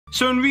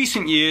So in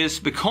recent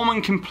years, the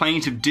common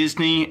complaint of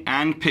Disney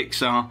and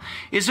Pixar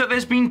is that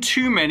there's been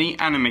too many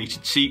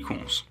animated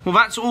sequels. Well,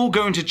 that's all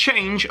going to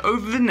change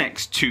over the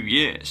next 2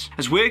 years,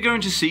 as we're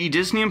going to see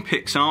Disney and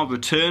Pixar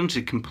return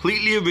to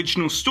completely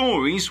original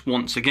stories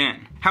once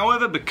again.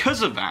 However,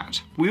 because of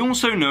that, we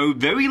also know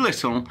very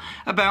little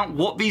about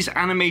what these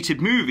animated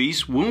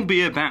movies will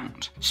be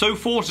about. So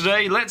for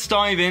today, let's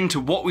dive into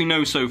what we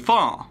know so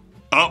far.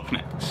 Up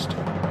next.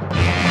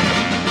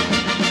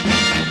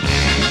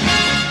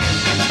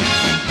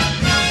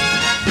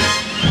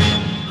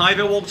 Hi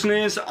there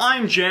Waltoneers,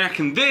 I'm Jack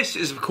and this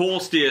is of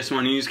course the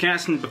DSY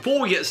Newscast, and before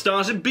we get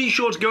started be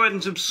sure to go ahead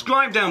and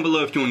subscribe down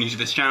below if you're new to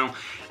this channel,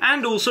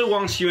 and also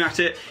whilst you're at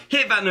it,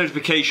 hit that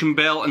notification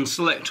bell and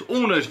select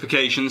all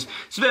notifications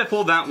so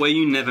therefore that way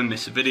you never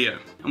miss a video.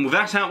 And with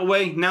that out of the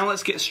way, now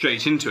let's get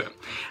straight into it.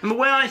 And the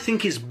way I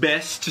think is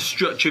best to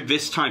structure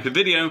this type of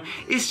video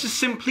is to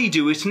simply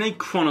do it in a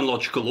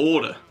chronological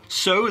order.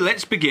 So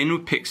let's begin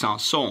with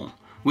Pixar's Soul,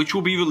 which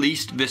will be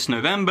released this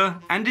November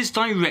and is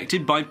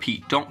directed by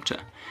Pete Docter,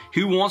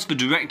 who was the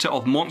director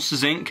of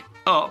Monsters Inc.,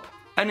 Up,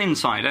 and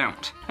Inside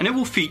Out. And it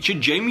will feature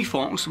Jamie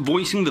Foxx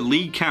voicing the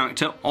lead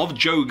character of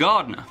Joe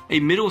Gardner, a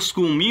middle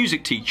school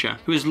music teacher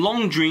who has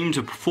long dreamed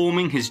of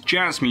performing his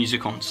jazz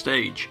music on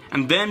stage.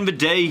 And then the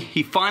day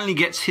he finally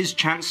gets his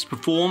chance to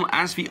perform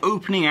as the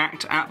opening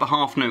act at the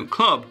Half Note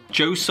Club,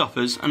 Joe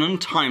suffers an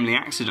untimely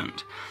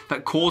accident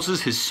that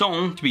causes his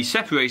soul to be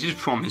separated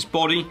from his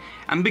body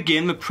and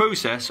begin the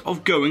process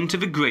of going to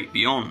the Great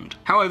Beyond.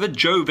 However,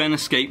 Joe then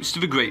escapes to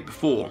the Great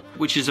Before,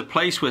 which is a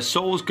place where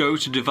souls go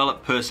to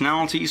develop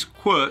personalities,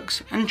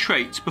 quirks, and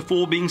traits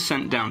before being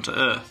sent down to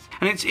Earth.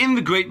 And it's in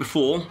the Great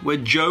Before where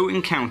Joe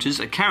encounters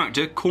a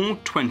character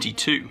called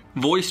 22,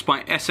 voiced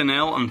by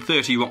SNL and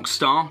 30 Rock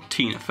star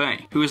Tina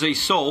Fey, who is a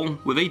soul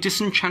with a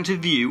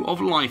disenchanted view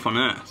of life on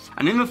Earth.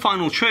 And in the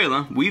final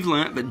trailer, we've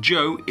learnt that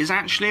Joe is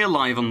actually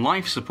alive on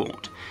life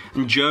support,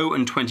 and Joe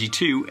and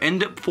 22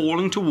 end up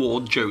falling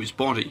toward Joe's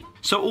body.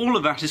 So all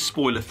of that is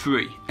spoiler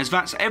free, as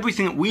that's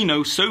everything that we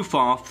know so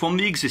far from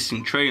the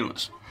existing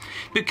trailers.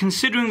 But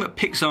considering that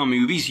Pixar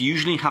movies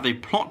usually have a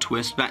plot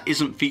twist that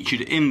isn't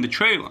featured in the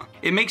trailer,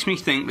 it makes me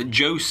think that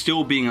Joe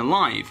still being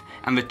alive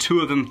and the two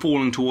of them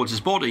falling towards his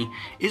body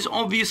is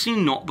obviously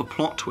not the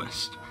plot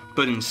twist.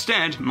 But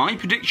instead, my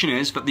prediction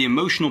is that the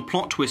emotional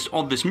plot twist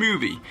of this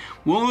movie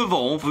will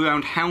revolve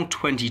around how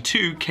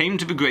 22 came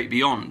to the Great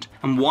Beyond,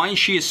 and why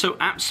she is so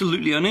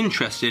absolutely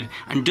uninterested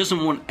and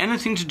doesn't want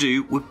anything to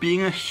do with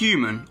being a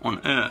human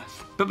on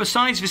Earth. But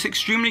besides this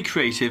extremely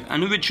creative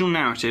and original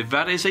narrative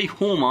that is a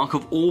hallmark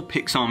of all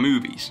Pixar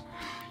movies,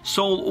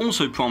 Soul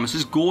also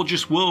promises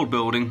gorgeous world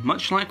building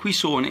much like we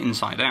saw in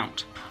Inside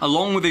Out,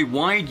 along with a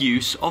wide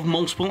use of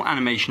multiple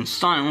animation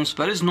styles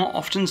that is not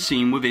often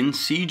seen within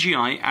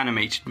CGI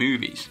animated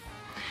movies.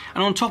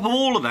 And on top of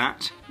all of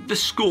that, the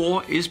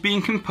score is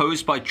being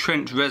composed by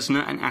Trent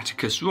Reznor and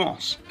Atticus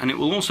Ross, and it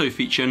will also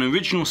feature an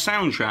original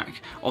soundtrack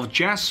of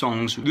jazz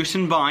songs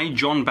written by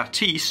Jon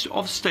Batiste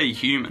of Stay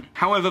Human.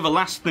 However, the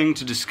last thing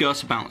to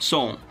discuss about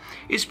Soul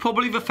is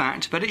probably the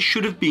fact that it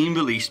should have been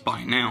released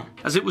by now,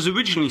 as it was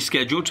originally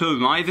scheduled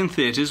to arrive in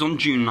theatres on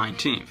June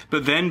 19th,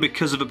 but then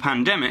because of the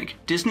pandemic,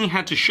 Disney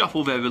had to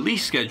shuffle their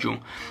release schedule,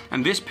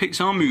 and this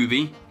Pixar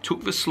movie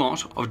took the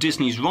slot of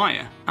Disney's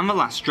Raya and The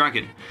Last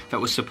Dragon that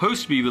was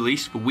supposed to be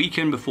released the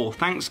weekend before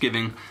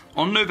Thanksgiving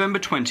on November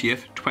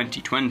 20th,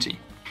 2020.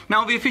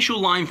 Now, the official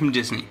line from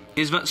Disney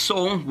is that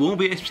Soul will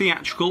be a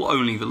theatrical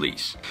only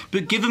release,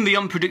 but given the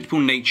unpredictable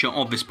nature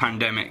of this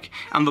pandemic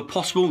and the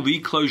possible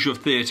reclosure of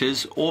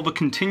theatres or the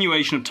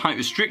continuation of tight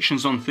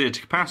restrictions on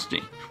theatre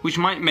capacity, which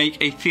might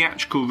make a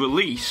theatrical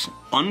release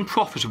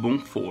unprofitable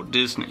for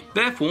Disney.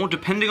 Therefore,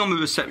 depending on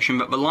the reception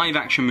that the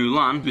live-action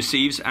Mulan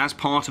receives as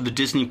part of the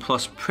Disney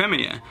Plus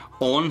premiere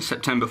on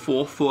September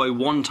 4th for a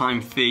one-time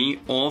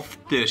fee of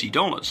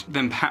 $30,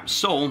 then perhaps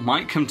Soul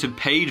might come to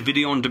paid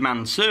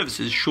video-on-demand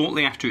services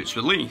shortly after its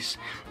release,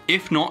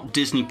 if not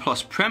Disney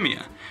Plus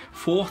premiere,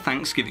 for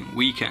Thanksgiving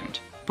weekend.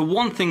 But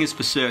one thing is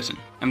for certain,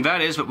 and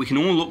that is that we can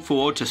all look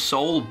forward to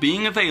Soul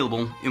being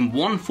available in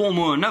one form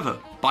or another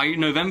by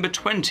November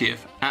 20th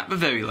at the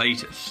very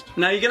latest.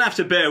 Now you're gonna have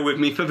to bear with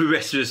me for the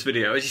rest of this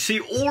video, as you see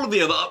all of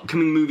the other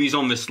upcoming movies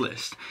on this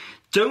list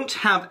don't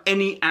have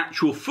any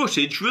actual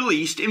footage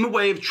released in the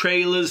way of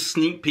trailers,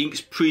 sneak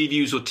peeks,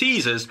 previews or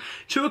teasers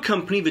to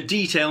accompany the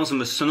details and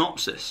the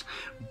synopsis.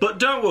 But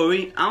don't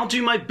worry, I'll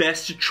do my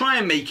best to try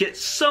and make it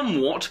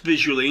somewhat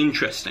visually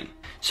interesting.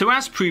 So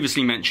as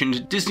previously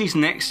mentioned, Disney's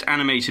next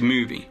animated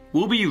movie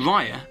will be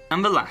Raya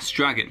and the Last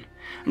Dragon.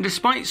 And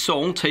despite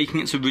Soul taking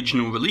its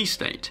original release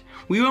date,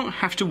 we won't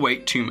have to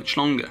wait too much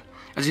longer,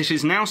 as it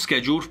is now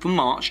scheduled for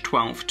March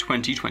 12,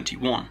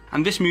 2021.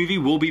 And this movie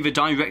will be the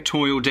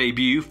directorial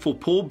debut for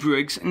Paul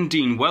Briggs and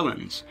Dean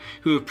Wellens,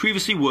 who have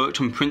previously worked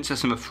on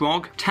Princess and the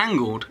Frog,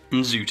 Tangled,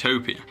 and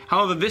Zootopia.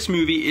 However, this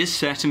movie is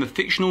set in the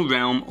fictional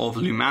realm of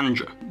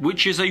Lumandra,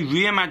 which is a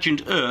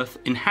reimagined Earth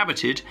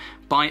inhabited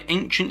by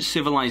ancient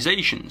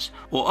civilizations,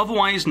 or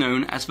otherwise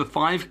known as the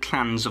 5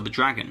 Clans of the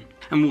Dragon,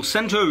 and will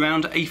centre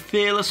around a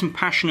fearless and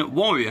passionate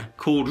warrior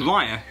called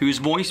Raya, who is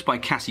voiced by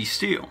Cassie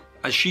Steele,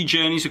 as she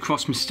journeys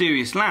across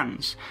mysterious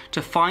lands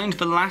to find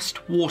the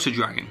last water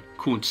dragon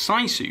called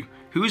Sisu,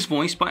 who is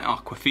voiced by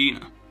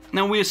Awkwafina.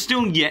 Now, we are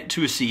still yet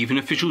to receive an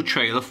official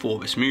trailer for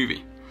this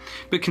movie,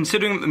 but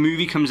considering that the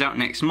movie comes out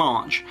next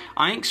March,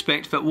 I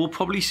expect that we'll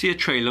probably see a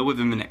trailer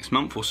within the next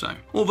month or so.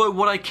 Although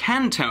what I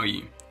can tell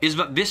you is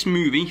that this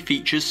movie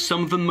features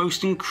some of the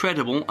most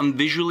incredible and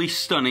visually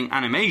stunning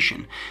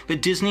animation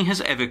that Disney has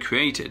ever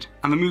created,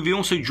 and the movie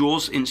also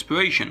draws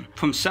inspiration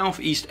from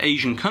Southeast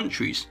Asian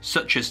countries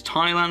such as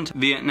Thailand,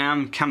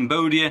 Vietnam,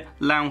 Cambodia,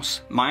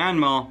 Laos,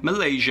 Myanmar,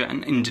 Malaysia,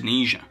 and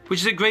Indonesia,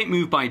 which is a great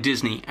move by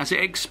Disney as it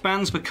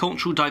expands the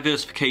cultural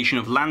diversification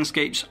of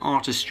landscapes,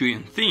 artistry,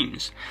 and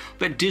themes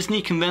that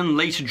Disney can then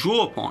later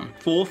draw upon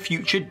for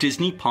future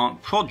Disney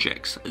park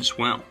projects as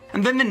well.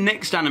 And then the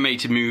next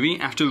animated movie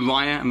after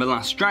Raya and the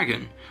Last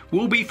Dragon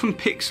will be from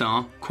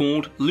Pixar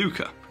called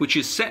Luca, which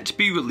is set to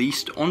be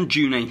released on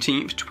June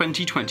 18th,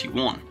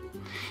 2021.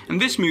 And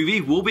this movie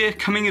will be a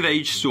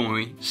coming-of-age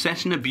story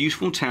set in a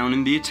beautiful town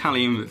in the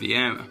Italian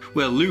Riviera,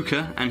 where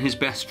Luca and his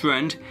best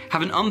friend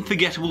have an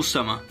unforgettable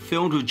summer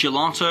filled with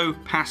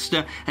gelato,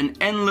 pasta, and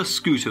endless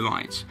scooter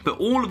rides. But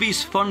all of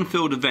these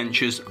fun-filled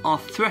adventures are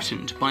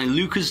threatened by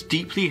Luca's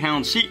deeply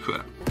held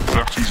secret.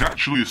 That is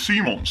actually a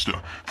sea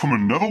monster from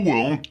another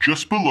world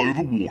just below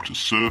the water's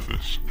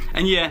surface.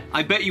 And yeah,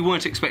 I bet you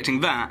weren't expecting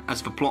that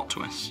as the plot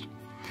twist.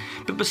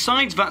 But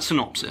besides that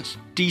synopsis,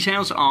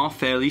 details are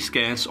fairly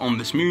scarce on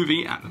this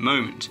movie at the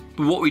moment.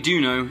 But what we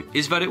do know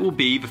is that it will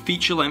be the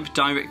feature-length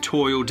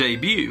directorial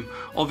debut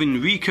of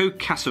Enrico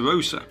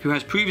Casarosa, who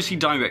has previously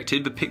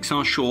directed the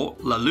Pixar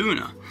short La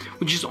Luna,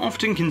 which is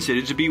often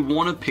considered to be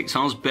one of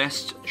Pixar's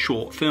best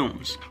short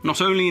films,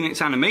 not only in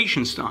its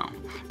animation style,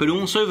 but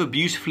also the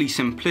beautifully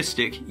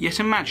simplistic yet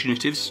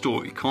imaginative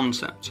story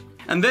concept.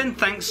 And then,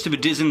 thanks to the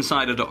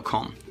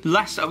DisInsider.com, the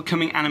last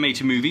upcoming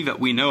animated movie that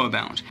we know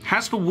about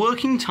has the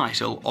working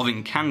title of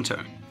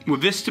Encanto,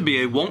 with this to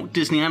be a Walt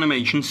Disney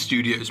Animation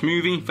Studios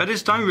movie that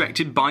is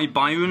directed by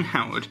Byron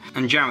Howard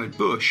and Jared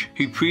Bush,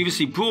 who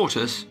previously brought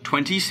us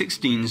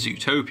 2016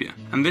 Zootopia.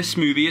 And this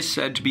movie is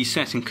said to be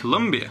set in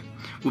Colombia,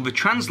 with the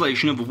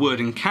translation of the word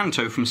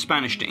Encanto from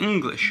Spanish to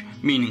English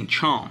meaning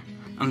charm.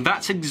 And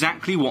that's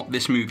exactly what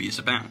this movie is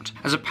about,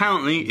 as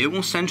apparently it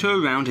will centre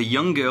around a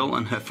young girl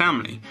and her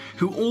family,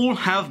 who all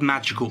have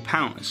magical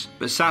powers,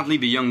 but sadly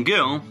the young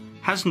girl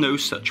has no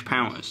such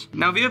powers.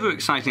 Now, the other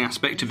exciting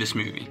aspect of this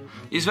movie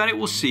is that it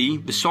will see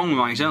the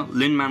songwriter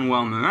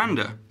Lin-Manuel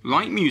Miranda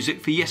write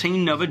music for yet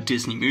another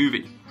Disney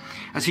movie,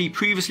 as he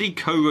previously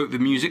co-wrote the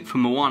music for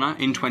Moana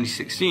in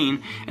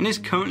 2016 and is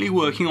currently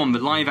working on the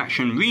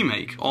live-action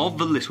remake of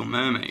The Little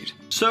Mermaid.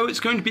 So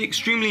it's going to be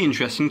extremely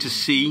interesting to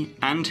see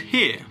and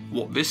hear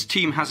what this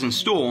team has in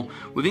store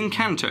with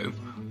Encanto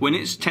when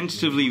it's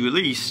tentatively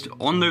released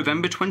on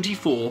November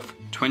 24th,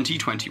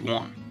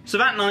 2021. So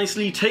that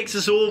nicely takes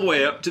us all the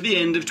way up to the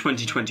end of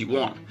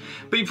 2021.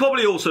 But you're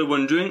probably also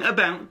wondering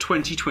about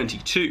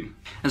 2022.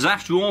 As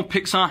after all,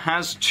 Pixar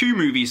has 2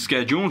 movies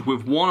scheduled,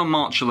 with one on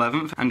March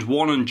 11th and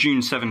one on June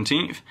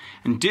 17th,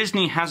 and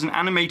Disney has an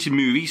animated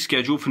movie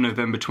scheduled for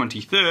November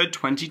 23rd,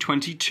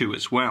 2022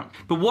 as well.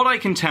 But what I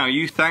can tell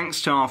you,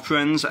 thanks to our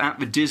friends at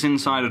the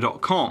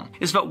DisInsider.com,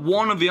 is that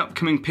one of the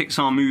upcoming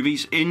Pixar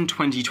movies in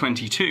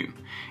 2022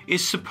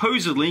 is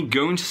supposedly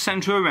going to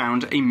centre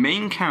around a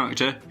main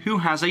character who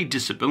has a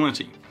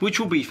disability, which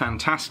will be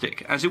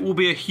fantastic, as it will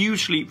be a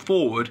huge leap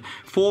forward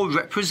for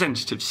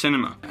representative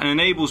cinema and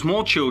enables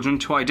more children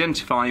to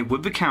identify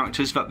with the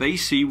characters that they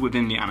see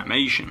within the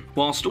animation,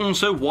 whilst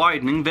also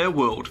widening their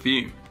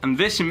worldview. And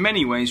this in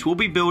many ways will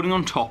be building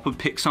on top of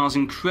Pixar's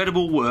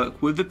incredible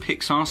work with the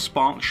Pixar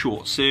Spark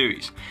short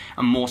series,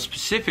 and more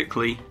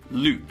specifically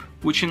Loop,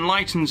 which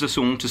enlightens us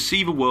all to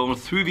see the world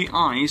through the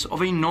eyes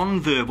of a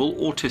non-verbal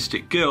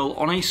autistic girl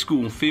on a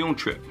school field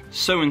trip.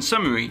 So in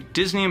summary,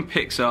 Disney and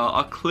Pixar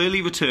are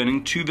clearly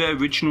returning to their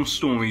original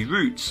story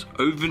roots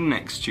over the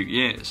next 2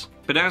 years.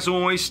 But as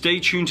always, stay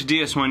tuned to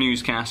DSY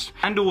Newscast,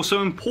 and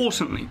also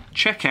importantly,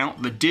 check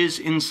out the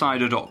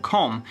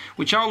DisInsider.com,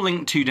 which I'll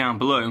link to down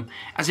below,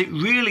 as it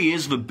really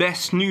is the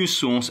best news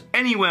source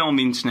anywhere on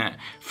the internet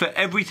for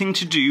everything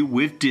to do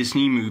with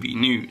Disney movie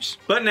news.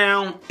 But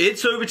now,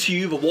 it's over to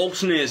you, the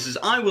Waltoneers, as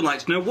I would like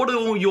to know what are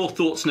all your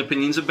thoughts and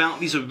opinions about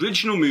these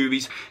original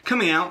movies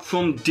coming out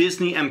from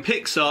Disney and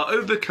Pixar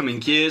over the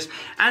coming years,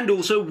 and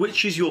also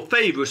which is your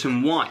favourite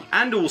and why.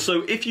 And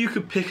also, if you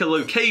could pick a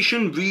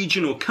location,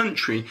 region or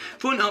country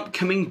for an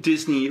upcoming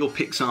Disney or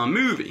Pixar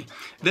movie,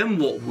 then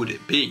what would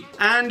it be?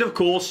 And of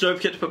course, don't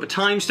forget to put the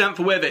timestamp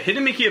for where the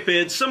hidden Mickey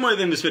appeared somewhere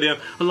within this video,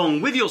 along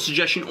with your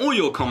suggestion or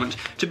your comment,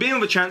 to be in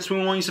with a chance to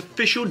win one of these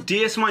official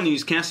DSMI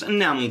newscast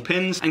enamel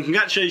pins. And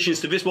congratulations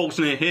to this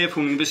Walton here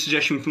for winning this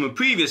suggestion from a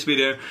previous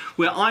video,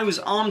 where I was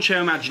armchair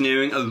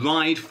imagineering a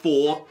ride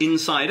for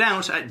Inside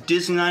Out at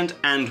Disneyland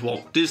and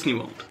Walt Disney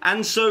World.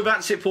 And so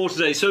that's it for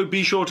today, so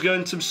be sure to go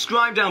and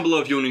subscribe down below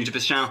if you're new to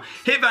this channel,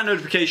 hit that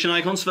notification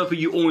icon so that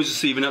you always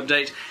receive an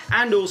update,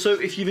 and also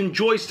if you've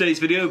enjoyed today's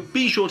video,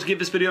 be sure to give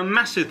this video a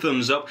massive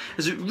thumbs up,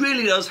 as it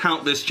really does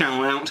help this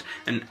channel out.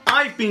 And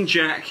I've been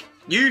Jack,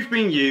 you've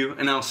been you,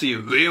 and I'll see you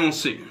real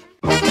soon.